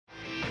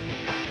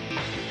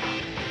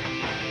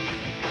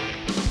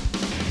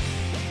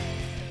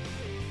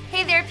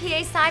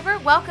there, PA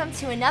Cyber. Welcome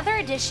to another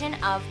edition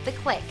of The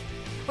Click.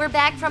 We're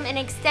back from an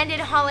extended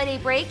holiday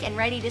break and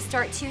ready to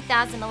start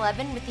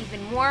 2011 with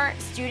even more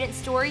student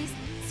stories,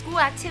 school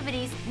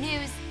activities,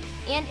 news,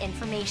 and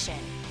information.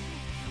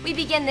 We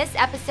begin this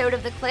episode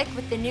of The Click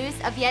with the news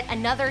of yet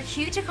another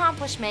huge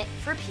accomplishment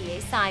for PA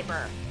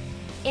Cyber.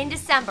 In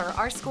December,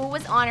 our school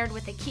was honored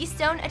with a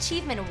Keystone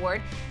Achievement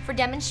Award for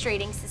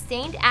demonstrating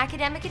sustained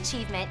academic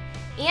achievement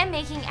and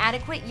making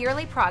adequate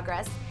yearly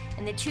progress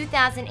in the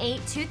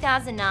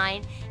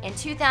 2008-2009 and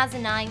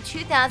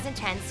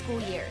 2009-2010 school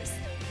years.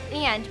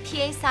 And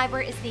PA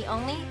Cyber is the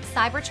only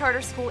cyber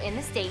charter school in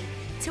the state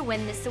to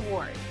win this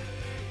award.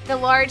 The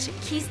large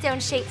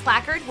Keystone-shaped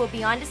placard will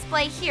be on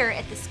display here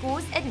at the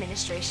school's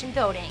administration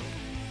building.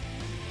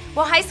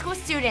 Well, high school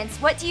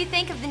students, what do you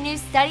think of the new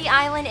Study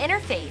Island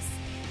interface?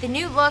 The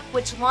new look,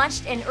 which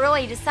launched in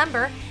early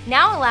December,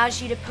 now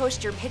allows you to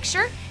post your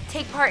picture,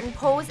 take part in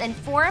polls and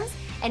forums,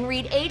 and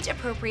read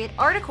age-appropriate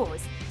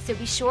articles, so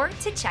be sure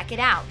to check it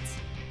out.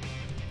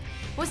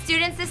 Well,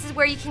 students, this is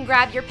where you can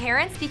grab your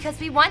parents because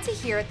we want to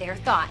hear their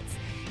thoughts.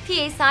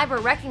 PA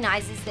Cyber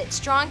recognizes that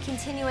strong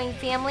continuing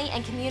family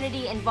and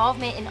community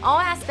involvement in all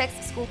aspects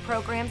of school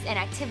programs and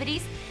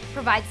activities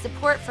provides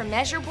support for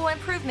measurable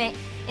improvement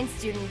in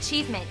student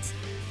achievement.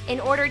 In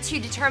order to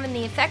determine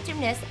the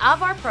effectiveness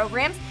of our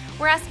programs,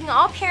 we're asking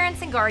all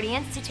parents and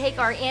guardians to take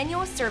our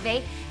annual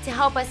survey to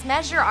help us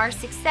measure our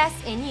success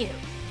in you.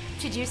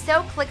 To do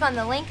so, click on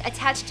the link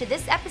attached to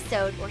this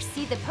episode or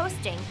see the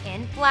posting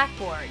in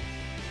Blackboard.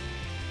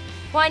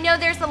 Well, I know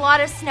there's a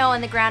lot of snow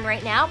on the ground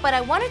right now, but I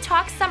want to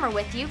talk summer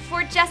with you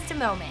for just a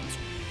moment.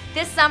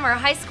 This summer,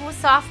 high school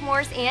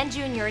sophomores and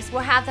juniors will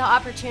have the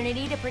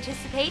opportunity to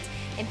participate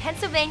in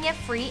Pennsylvania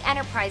Free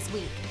Enterprise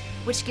Week,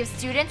 which gives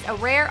students a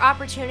rare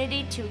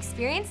opportunity to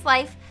experience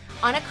life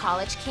on a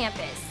college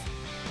campus.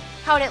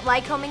 Held at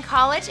Lycoming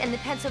College and the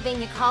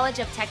Pennsylvania College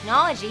of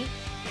Technology,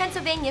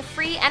 Pennsylvania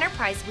Free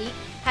Enterprise Week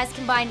has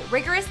combined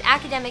rigorous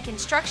academic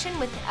instruction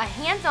with a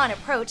hands-on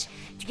approach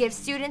to give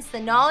students the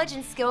knowledge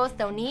and skills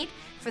they'll need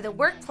for the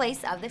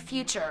workplace of the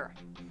future.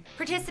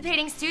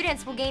 Participating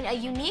students will gain a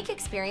unique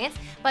experience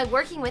by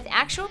working with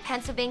actual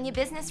Pennsylvania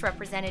business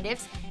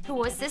representatives who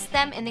will assist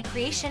them in the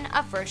creation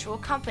of virtual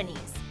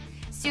companies.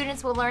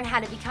 Students will learn how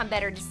to become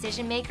better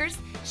decision makers,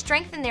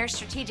 strengthen their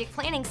strategic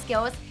planning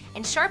skills,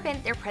 and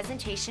sharpen their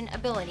presentation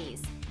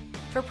abilities.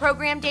 For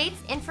program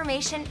dates,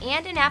 information,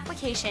 and an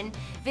application,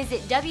 visit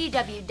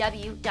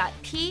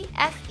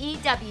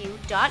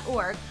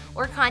www.pfew.org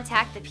or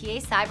contact the PA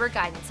Cyber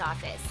Guidance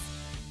Office.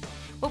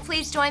 Well,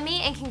 please join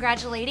me in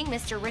congratulating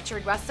Mr.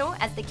 Richard Russell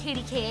as the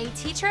KDKA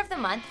Teacher of the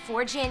Month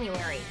for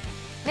January.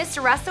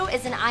 Mr. Russell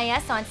is an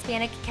IS on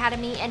Hispanic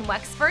Academy in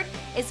Wexford,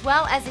 as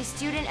well as a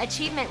student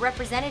achievement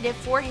representative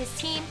for his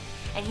team,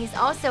 and he's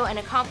also an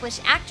accomplished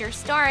actor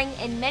starring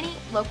in many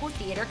local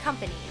theater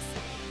companies.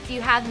 If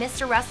you have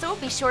Mr. Russell,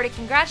 be sure to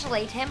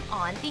congratulate him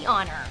on the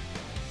honor.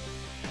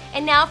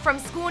 And now from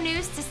school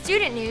news to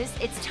student news,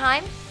 it's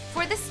time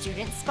for the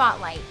Student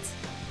Spotlight.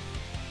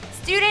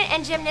 Student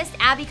and gymnast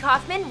Abby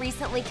Kaufman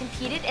recently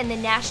competed in the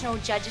National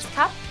Judges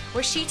Cup,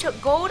 where she took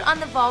gold on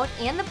the vault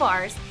and the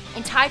bars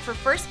and tied for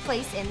first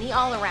place in the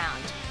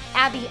all-around.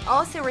 Abby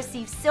also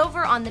received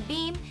silver on the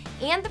beam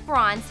and the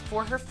bronze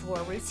for her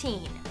floor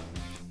routine.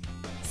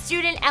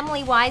 Student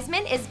Emily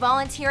Wiseman is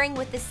volunteering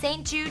with the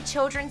St. Jude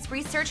Children's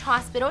Research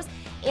Hospital's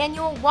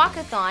annual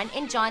walkathon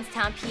in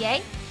Johnstown,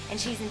 PA, and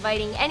she's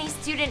inviting any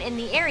student in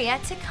the area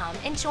to come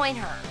and join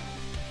her.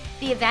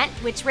 The event,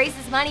 which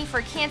raises money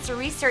for cancer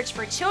research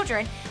for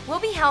children,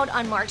 will be held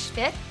on March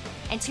 5th,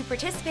 and to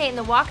participate in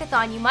the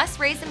walkathon, you must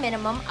raise a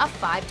minimum of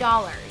 $5.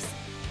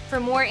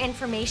 For more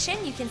information,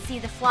 you can see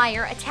the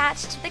flyer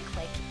attached to the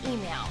Click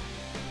email.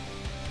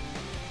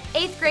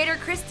 8th grader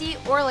Christy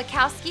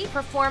Orlikowski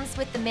performs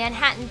with the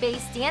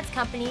Manhattan-based dance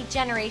company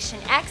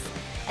Generation X,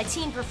 a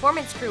teen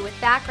performance crew with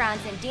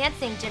backgrounds in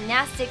dancing,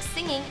 gymnastics,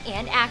 singing,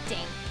 and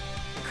acting.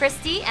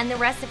 Christy and the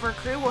rest of her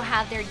crew will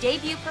have their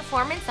debut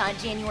performance on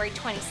January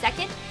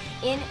 22nd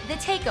in The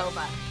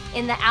Takeover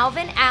in the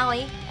Alvin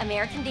Alley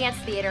American Dance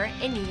Theater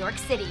in New York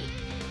City.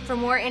 For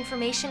more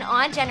information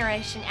on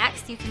Generation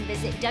X, you can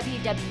visit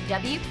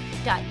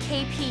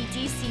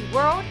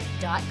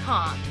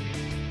www.kpdcworld.com.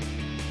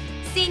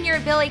 Senior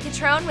Billy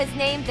Catrone was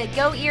named the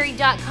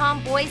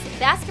GoErie.com Boys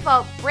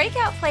Basketball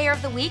Breakout Player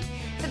of the Week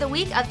for the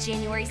week of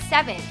January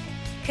 7th.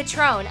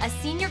 Catrone, a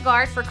senior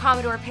guard for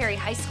Commodore Perry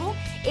High School,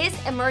 is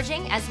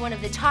emerging as one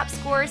of the top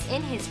scorers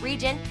in his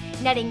region,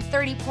 netting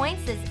 30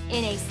 points in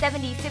a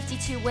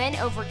 70-52 win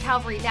over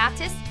Calvary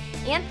Baptist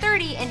and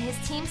 30 in his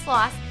team's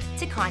loss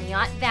to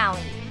Conneaut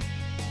Valley.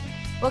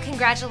 Well,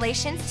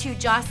 congratulations to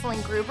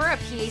Jocelyn Gruber, a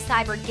PA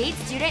Cyber GATE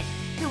student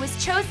who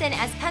was chosen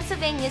as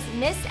Pennsylvania's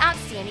Miss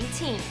Outstanding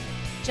Teen.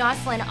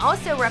 Jocelyn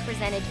also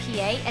represented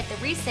PA at the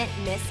recent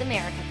Miss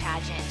America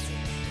pageant.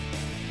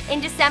 In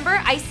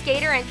December, ice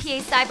skater and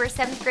PA Cyber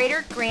 7th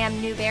grader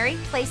Graham Newberry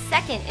placed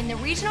second in the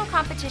regional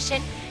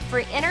competition for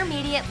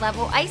intermediate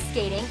level ice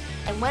skating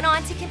and went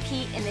on to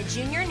compete in the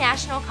junior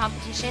national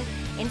competition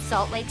in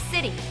Salt Lake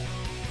City.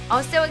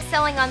 Also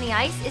excelling on the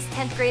ice is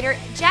 10th grader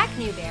Jack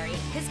Newberry,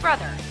 his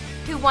brother,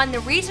 who won the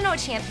regional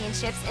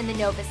championships in the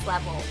novice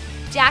level.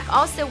 Jack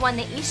also won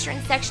the Eastern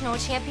Sectional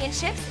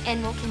Championships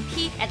and will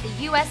compete at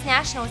the U.S.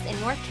 Nationals in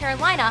North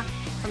Carolina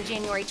from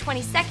January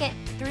 22nd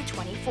through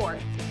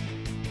 24th.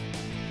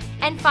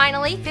 And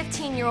finally,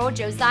 15-year-old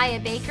Josiah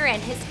Baker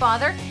and his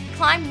father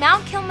climbed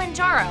Mount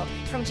Kilimanjaro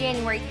from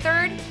January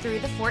 3rd through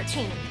the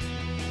 14th.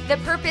 The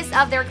purpose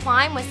of their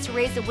climb was to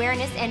raise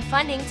awareness and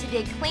funding to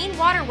dig clean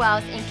water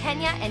wells in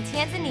Kenya and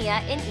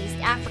Tanzania in East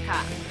Africa.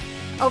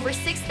 Over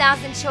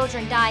 6,000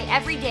 children die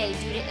every day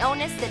due to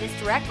illness that is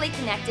directly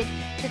connected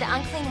to the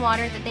unclean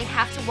water that they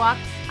have to walk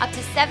up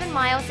to 7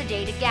 miles a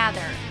day to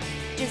gather.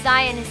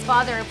 Josiah and his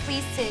father are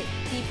pleased to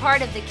be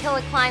part of the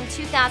Killa Climb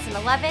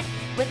 2011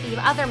 with the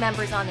other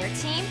members on their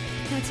team,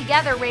 who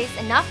together raised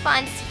enough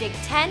funds to dig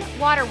 10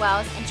 water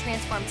wells and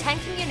transform 10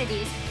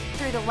 communities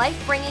through the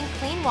life-bringing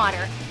clean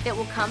water that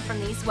will come from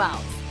these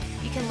wells.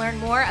 You can learn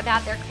more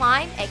about their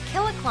climb at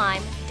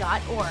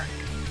killaclimb.org.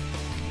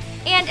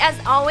 And as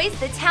always,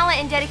 the talent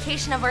and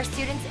dedication of our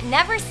students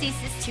never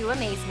ceases to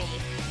amaze me.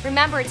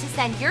 Remember to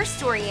send your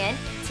story in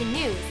to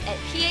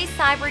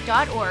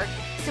news@pacyber.org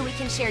so we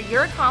can share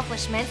your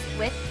accomplishments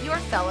with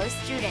your fellow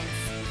students.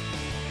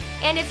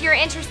 And if you're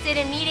interested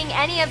in meeting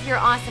any of your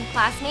awesome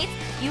classmates,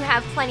 you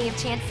have plenty of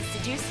chances to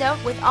do so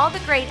with all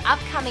the great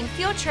upcoming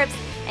field trips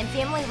and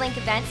Family Link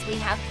events we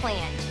have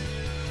planned.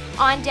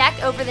 On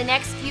deck over the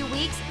next few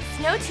weeks,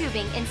 snow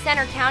tubing in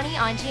Centre County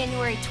on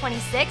January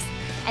 26th,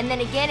 and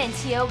then again in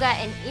Tioga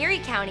and Erie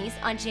counties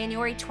on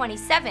January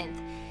 27th.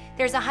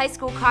 There's a high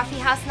school coffee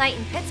house night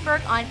in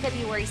Pittsburgh on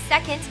February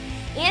 2nd,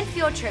 and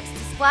field trips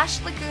to Splash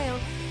Lagoon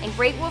and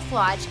Great Wolf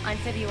Lodge on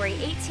February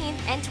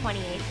 18th and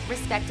 28th,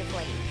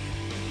 respectively.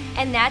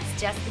 And that's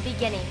just the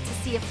beginning. To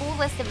see a full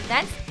list of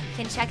events, you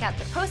can check out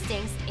the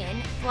postings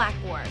in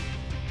Blackboard.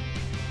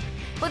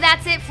 Well,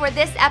 that's it for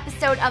this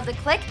episode of The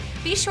Click.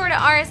 Be sure to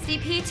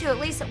RSVP to at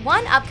least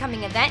one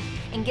upcoming event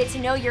and get to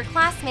know your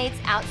classmates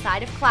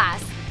outside of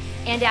class.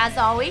 And as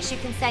always, you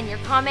can send your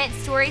comments,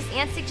 stories,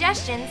 and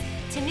suggestions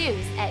to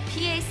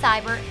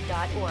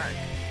news@pacyber.org.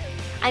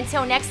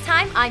 Until next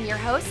time, I'm your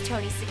host,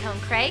 Tony Saccone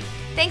Craig.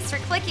 Thanks for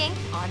clicking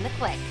on The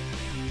Click.